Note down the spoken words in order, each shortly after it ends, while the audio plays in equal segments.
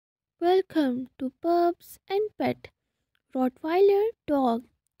Welcome to Pups and Pet. Rottweiler Dog.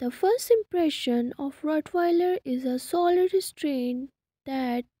 The first impression of Rottweiler is a solid strain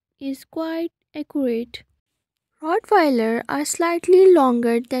that is quite accurate. Rottweiler are slightly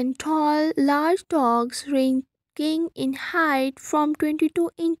longer than tall, large dogs, ranging in height from 22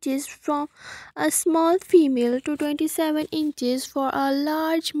 inches for a small female to 27 inches for a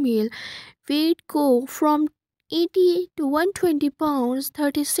large male. Weight go from 80 to 120 pounds,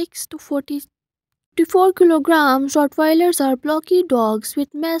 36 to 44 kilograms. Rottweilers are blocky dogs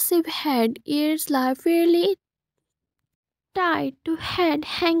with massive head. Ears lie fairly tight to head,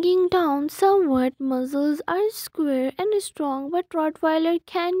 hanging down somewhat. Muzzles are square and strong, but Rottweiler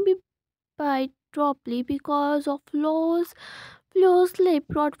can be bite droppy because of low slip.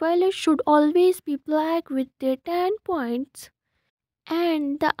 Rottweilers should always be black with their tan points.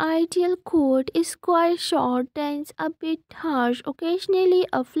 And the ideal coat is quite short, dense, a bit harsh. Occasionally,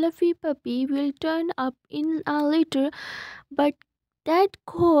 a fluffy puppy will turn up in a litter, but that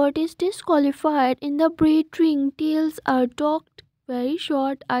coat is disqualified in the breed ring. Tails are docked very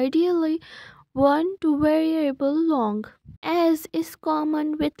short, ideally 1 to long. As is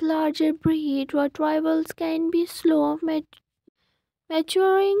common with larger breed, Rottweilers can be slow,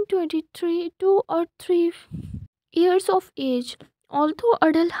 maturing 2 or 3 years of age. Although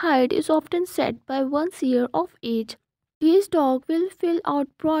adult height is often set by 1 year of age, these dogs will fill out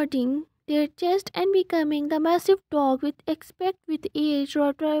broadening their chest and becoming the massive dog with expect with age.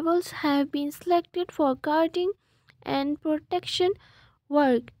 Rottweilers have been selected for guarding and protection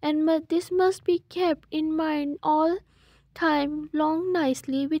work, and this must be kept in mind all time long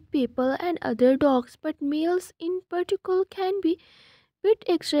nicely with people and other dogs, but males in particular can be bit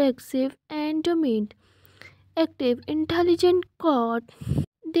aggressive and dominant, active, intelligent god.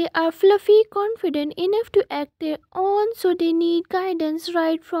 They are fluffy, confident enough to act their own, so they need guidance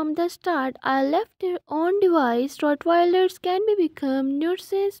right from the start. I left their own device. Rottweilers can be become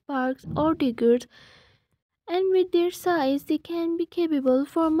nurses, barks, or diggers, and with their size, they can be capable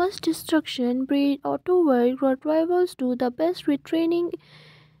for much destruction. Breed or to work, Rottweilers do the best with training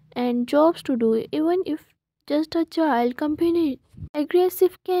and jobs to do, even if just a child company.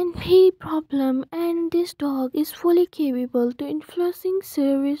 Aggressive can be problem, and this dog is fully capable to inflicting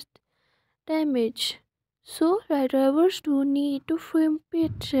serious damage. So drivers do need to firm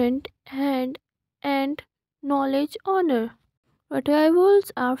patient and knowledge honor.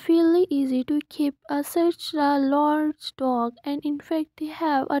 Rottweilers are fairly easy to keep as such a large dog, and in fact they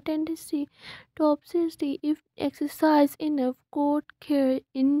have a tendency to obsessively if exercise enough coat care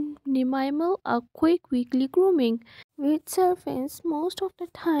in minimal a quick weekly grooming. With servants, most of the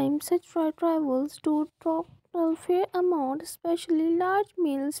time such Rottweilers do drop a fair amount, especially large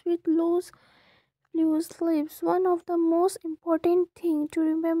males with loose lips. One of the most important thing to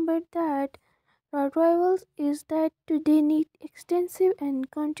remember that Rottweilers is that they need extensive and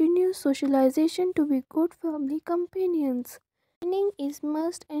continuous socialization to be good family companions. Training is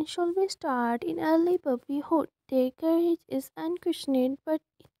must and shall be start in early puppyhood. Their courage is unquestioned, but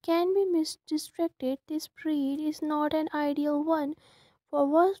it can be misdirected. This breed is not an ideal one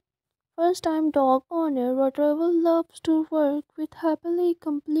for first-time dog owner. Rottweiler loves to work with happily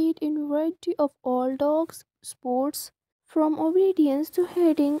complete in variety of all dogs sports. From obedience to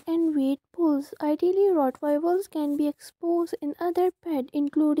herding and weight pulls, ideally Rottweilers can be exposed in other pets,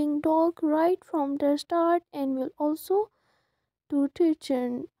 including dog, right from the start, and will also do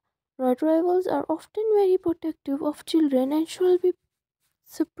teaching. Rottweilers are often very protective of children and should be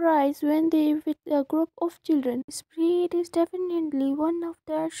surprised when they with a group of children. This breed is definitely one of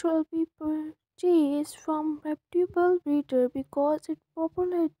that should be purchased from reputable breeder because its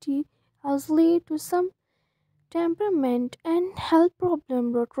popularity has led to some temperament and health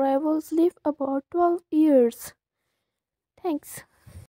problem. Rottweilers live about 12 years. Thanks.